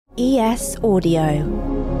ES Audio.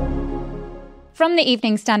 From the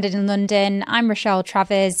Evening Standard in London, I'm Rochelle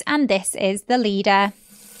Travers, and this is The Leader.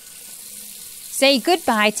 Say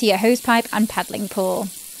goodbye to your hosepipe and paddling pool.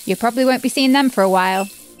 You probably won't be seeing them for a while.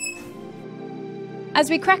 As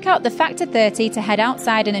we crack out the factor 30 to head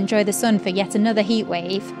outside and enjoy the sun for yet another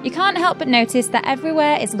heatwave, you can't help but notice that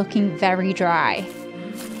everywhere is looking very dry.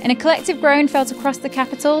 In a collective groan felt across the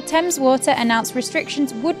capital, Thames Water announced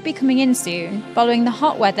restrictions would be coming in soon, following the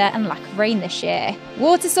hot weather and lack of rain this year.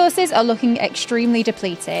 Water sources are looking extremely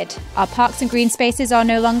depleted. Our parks and green spaces are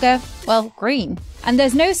no longer, well, green. And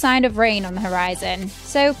there's no sign of rain on the horizon.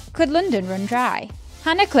 So, could London run dry?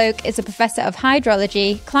 Hannah Cloke is a professor of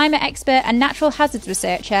hydrology, climate expert and natural hazards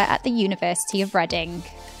researcher at the University of Reading.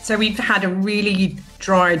 So we've had a really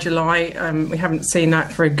dry July. We haven't seen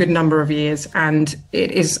that for a good number of years. And it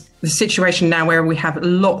is the situation now where we have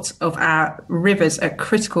lots of our rivers at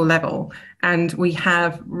critical level and we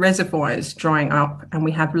have reservoirs drying up and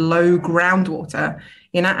we have low groundwater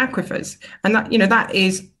in our aquifers. And that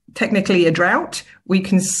is technically a drought. We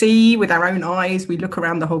can see with our own eyes, we look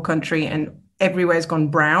around the whole country and everywhere's gone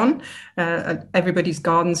brown. Everybody's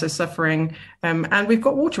gardens are suffering, and we've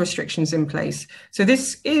got water restrictions in place. So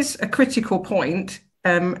this is a critical point.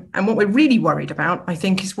 And what we're really worried about, I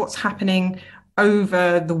think, is what's happening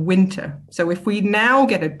over the winter. So if we now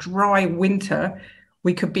get a dry winter,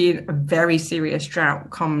 we could be in a very serious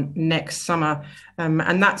drought come next summer.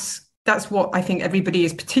 And that's what I think everybody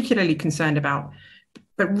is particularly concerned about.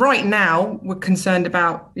 But right now, we're concerned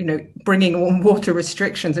about, bringing on water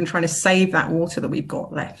restrictions and trying to save that water that we've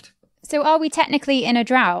got left. So are we technically in a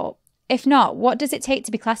drought? If not, what does it take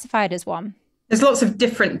to be classified as one? There's lots of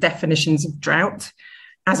different definitions of drought.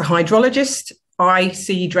 As a hydrologist, I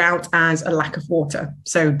see drought as a lack of water.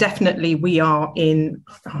 So definitely we are in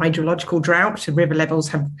a hydrological drought. So river levels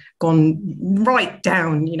have gone right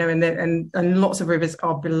down, and lots of rivers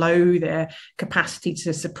are below their capacity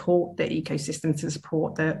to support the ecosystem, to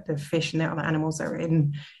support the fish and the other animals that are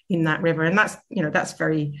in that river. And that's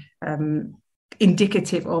very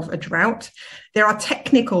indicative of a drought. There are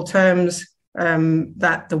technical terms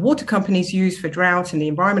that the water companies use for drought and the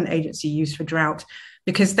Environment Agency use for drought,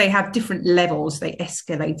 because they have different levels, they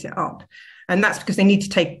escalate it up. And that's because they need to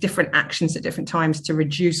take different actions at different times to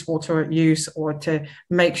reduce water use or to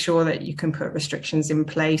make sure that you can put restrictions in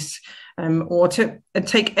place, or to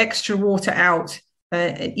take extra water out,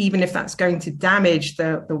 even if that's going to damage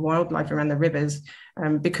the wildlife around the rivers,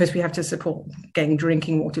 because we have to support getting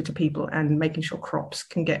drinking water to people and making sure crops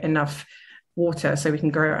can get enough water so we can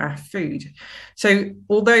grow our food. So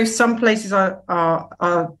although some places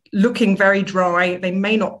are looking very dry, they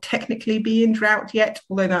may not technically be in drought yet,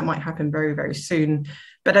 although that might happen very, very soon.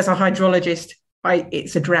 But as a hydrologist,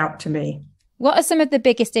 it's a drought to me. What are some of the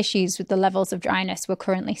biggest issues with the levels of dryness we're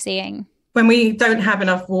currently seeing? When we don't have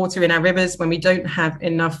enough water in our rivers, when we don't have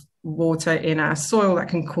enough water in our soil, that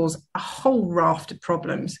can cause a whole raft of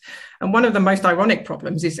problems. And one of the most ironic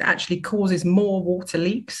problems is it actually causes more water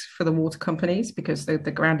leaks for the water companies, because the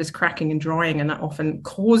ground is cracking and drying, and that often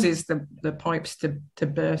causes the pipes to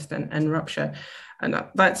burst and rupture. And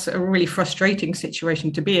that's a really frustrating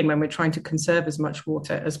situation to be in when we're trying to conserve as much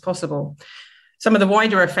water as possible. Some of the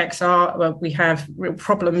wider effects are, we have real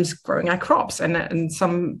problems growing our crops, and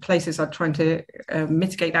some places are trying to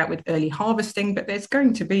mitigate that with early harvesting, but there's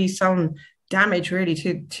going to be some damage really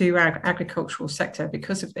to our agricultural sector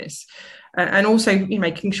because of this. And also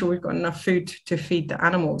making sure we've got enough food to feed the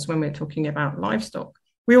animals when we're talking about livestock.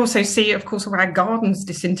 We also see, of course, our gardens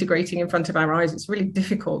disintegrating in front of our eyes. It's really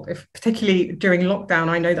difficult, particularly during lockdown.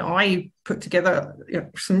 I know that I put together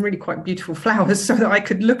some really quite beautiful flowers so that I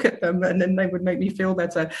could look at them and then they would make me feel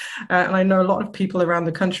better. And I know a lot of people around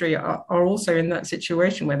the country are also in that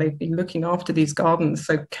situation where they've been looking after these gardens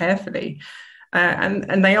so carefully.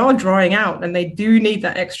 And they are drying out and they do need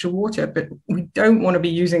that extra water, but we don't want to be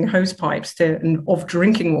using hose pipes of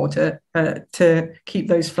drinking water to keep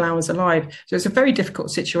those flowers alive. So it's a very difficult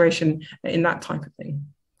situation in that type of thing.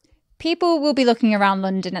 People will be looking around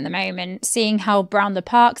London at the moment, seeing how brown the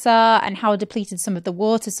parks are and how depleted some of the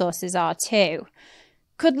water sources are too.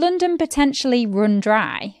 Could London potentially run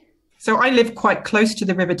dry? So I live quite close to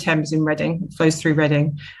the River Thames in Reading. It flows through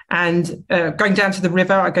Reading. And going down to the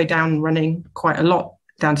river, I go down running quite a lot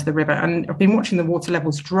down to the river. And I've been watching the water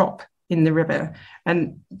levels drop in the river.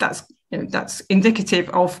 And that's indicative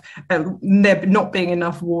of there not being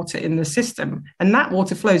enough water in the system. And that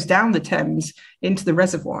water flows down the Thames into the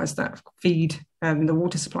reservoirs that feed the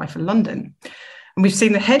water supply for London. And we've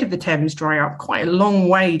seen the head of the Thames dry up quite a long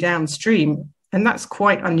way downstream. And that's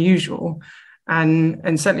quite unusual.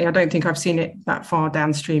 And certainly I don't think I've seen it that far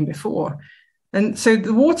downstream before. And so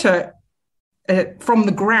the water from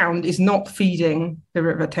the ground is not feeding the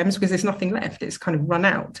River Thames because there's nothing left. It's kind of run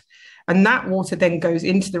out. And that water then goes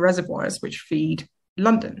into the reservoirs, which feed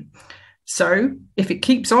London. So if it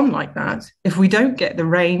keeps on like that, if we don't get the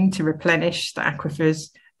rain to replenish the aquifers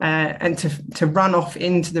and to run off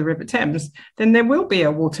into the River Thames, then there will be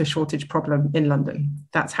a water shortage problem in London.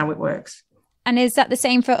 That's how it works. And is that the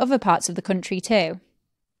same for other parts of the country too?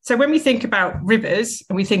 So when we think about rivers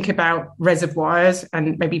and we think about reservoirs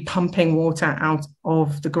and maybe pumping water out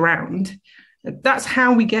of the ground, that's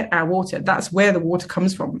how we get our water. That's where the water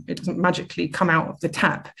comes from. It doesn't magically come out of the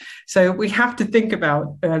tap. So we have to think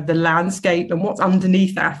about the landscape and what's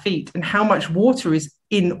underneath our feet and how much water is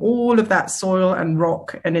in all of that soil and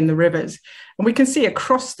rock and in the rivers. And we can see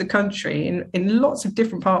across the country, in lots of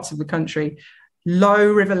different parts of the country,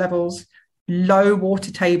 low river levels, low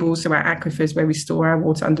water tables, so our aquifers where we store our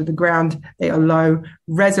water under the ground, they are low.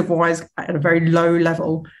 Reservoirs at a very low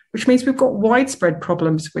level, which means we've got widespread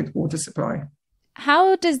problems with water supply.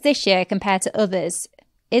 How does this year compare to others?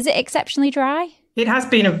 Is it exceptionally dry? It has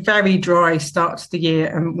been a very dry start to the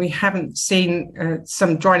year, and we haven't seen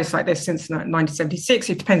some dryness like this since 1976.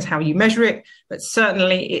 It depends how you measure it, but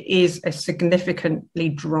certainly it is a significantly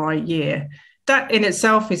dry year. That in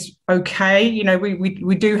itself is okay. You know,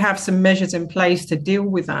 we do have some measures in place to deal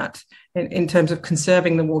with that in terms of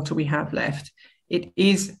conserving the water we have left. It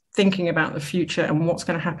is thinking about the future and what's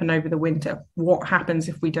going to happen over the winter. What happens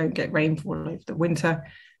if we don't get rainfall over the winter?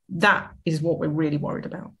 That is what we're really worried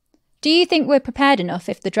about. Do you think we're prepared enough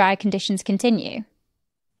if the dry conditions continue?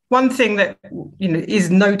 One thing that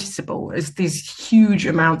is noticeable is these huge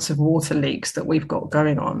amounts of water leaks that we've got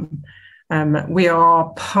going on. We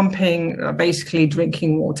are pumping basically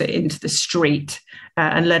drinking water into the street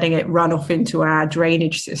and letting it run off into our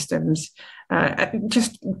drainage systems.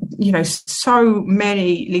 So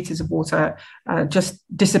many litres of water just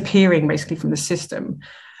disappearing basically from the system.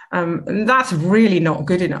 And that's really not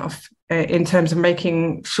good enough in terms of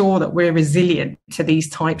making sure that we're resilient to these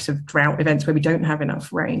types of drought events where we don't have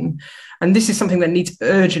enough rain. And this is something that needs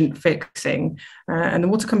urgent fixing. And the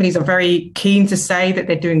water companies are very keen to say that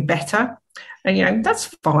they're doing better. And, that's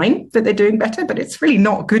fine that they're doing better, but it's really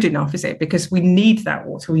not good enough, is it? Because we need that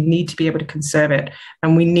water. We need to be able to conserve it.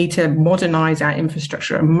 And we need to modernise our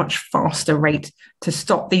infrastructure at a much faster rate to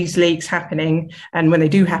stop these leaks happening. And when they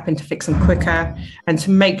do happen, to fix them quicker and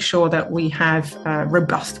to make sure that we have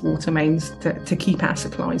robust water mains to keep our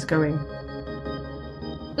supplies going.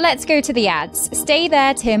 Let's go to the ads. Stay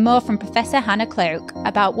there to hear more from Professor Hannah Cloke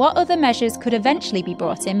about what other measures could eventually be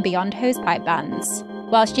brought in beyond hosepipe bans.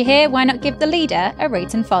 Whilst you're here, why not give the leader a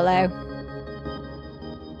rate and follow?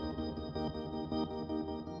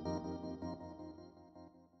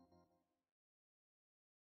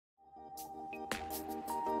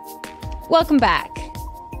 Welcome back.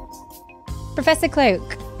 Professor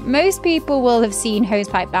Cloke, most people will have seen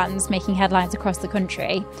hosepipe bans making headlines across the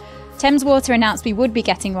country. Thames Water announced we would be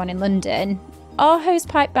getting one in London. Are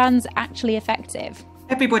hosepipe bans actually effective?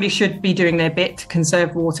 Everybody should be doing their bit to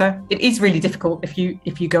conserve water. It is really difficult if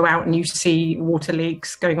you go out and you see water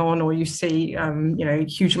leaks going on, or you see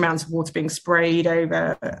huge amounts of water being sprayed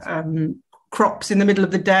over crops in the middle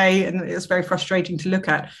of the day, and it's very frustrating to look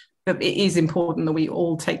at. But it is important that we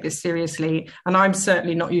all take this seriously. And I'm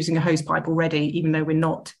certainly not using a hosepipe already, even though we're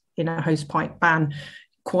not in a hosepipe ban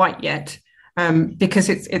quite yet. Because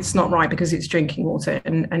it's not right, because it's drinking water,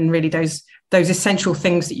 and really those essential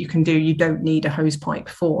things that you can do, you don't need a hose pipe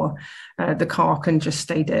for. The car can just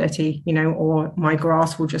stay dirty, or my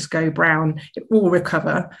grass will just go brown. It will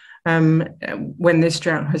recover when this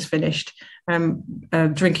drought has finished.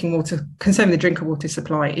 Drinking water, conserving the drinking water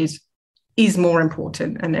supply is more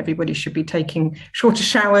important, and everybody should be taking shorter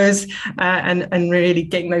showers and really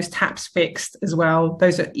getting those taps fixed as well.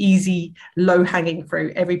 Those are easy, low-hanging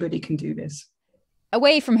fruit. Everybody can do this.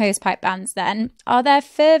 Away from hosepipe bans then, are there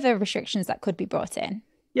further restrictions that could be brought in?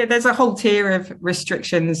 Yeah, there's a whole tier of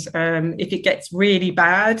restrictions. If it gets really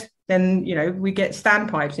bad, then, we get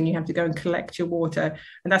standpipes and you have to go and collect your water.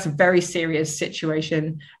 And that's a very serious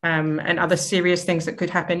situation. And other serious things that could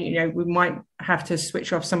happen, we might have to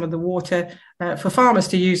switch off some of the water for farmers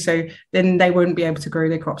to use. So then they won't be able to grow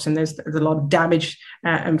their crops. And there's a lot of damage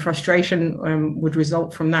and frustration would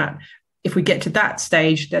result from that. If we get to that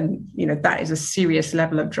stage, then, that is a serious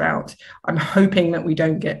level of drought. I'm hoping that we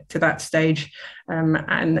don't get to that stage.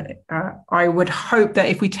 And I would hope that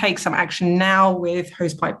if we take some action now with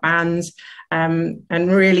hosepipe bans and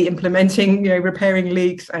really implementing, repairing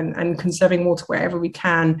leaks and conserving water wherever we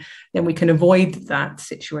can, then we can avoid that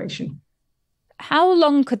situation. How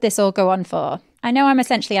long could this all go on for? I know I'm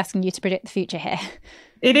essentially asking you to predict the future here.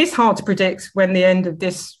 It is hard to predict when the end of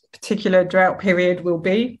this particular drought period will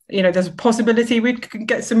be. There's a possibility we could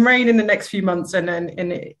get some rain in the next few months and then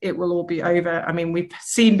it will all be over. I mean, we've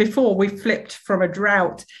seen before, we flipped from a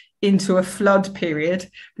drought into a flood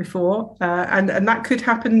period before, and that could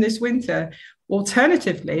happen this winter.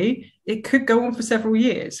 Alternatively, it could go on for several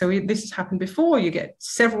years. So this has happened before. You get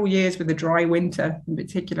several years with a dry winter, in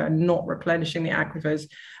particular, not replenishing the aquifers.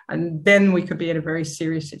 And then we could be in a very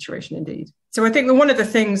serious situation indeed. So I think that one of the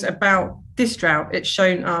things about this drought, it's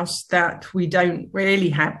shown us that we don't really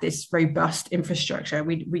have this robust infrastructure.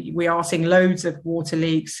 We are seeing loads of water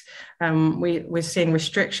leaks. We're seeing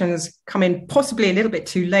restrictions come in possibly a little bit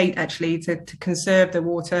too late, actually, to conserve the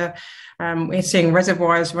water. We're seeing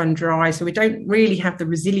reservoirs run dry. So we don't really have the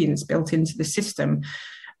resilience built into the system.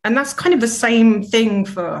 And that's kind of the same thing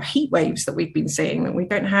for heat waves that we've been seeing. We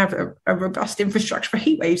don't have a robust infrastructure for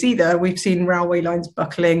heat waves either. We've seen railway lines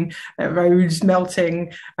buckling, roads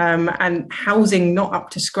melting, and housing not up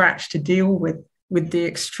to scratch to deal with the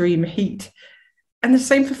extreme heat. And the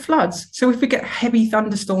same for floods. So if we get heavy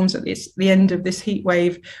thunderstorms at the end of this heat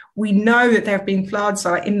wave, we know that there have been floods.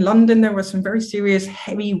 In London, there were some very serious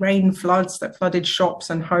heavy rain floods that flooded shops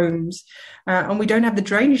and homes. And we don't have the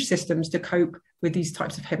drainage systems to cope with these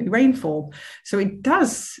types of heavy rainfall. So it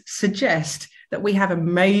does suggest that we have a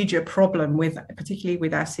major problem particularly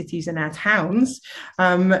with our cities and our towns,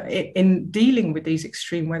 in dealing with these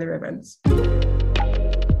extreme weather events.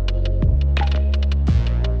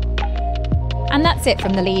 And that's it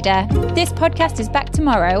from The Leader. This podcast is back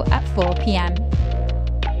tomorrow at 4 p.m.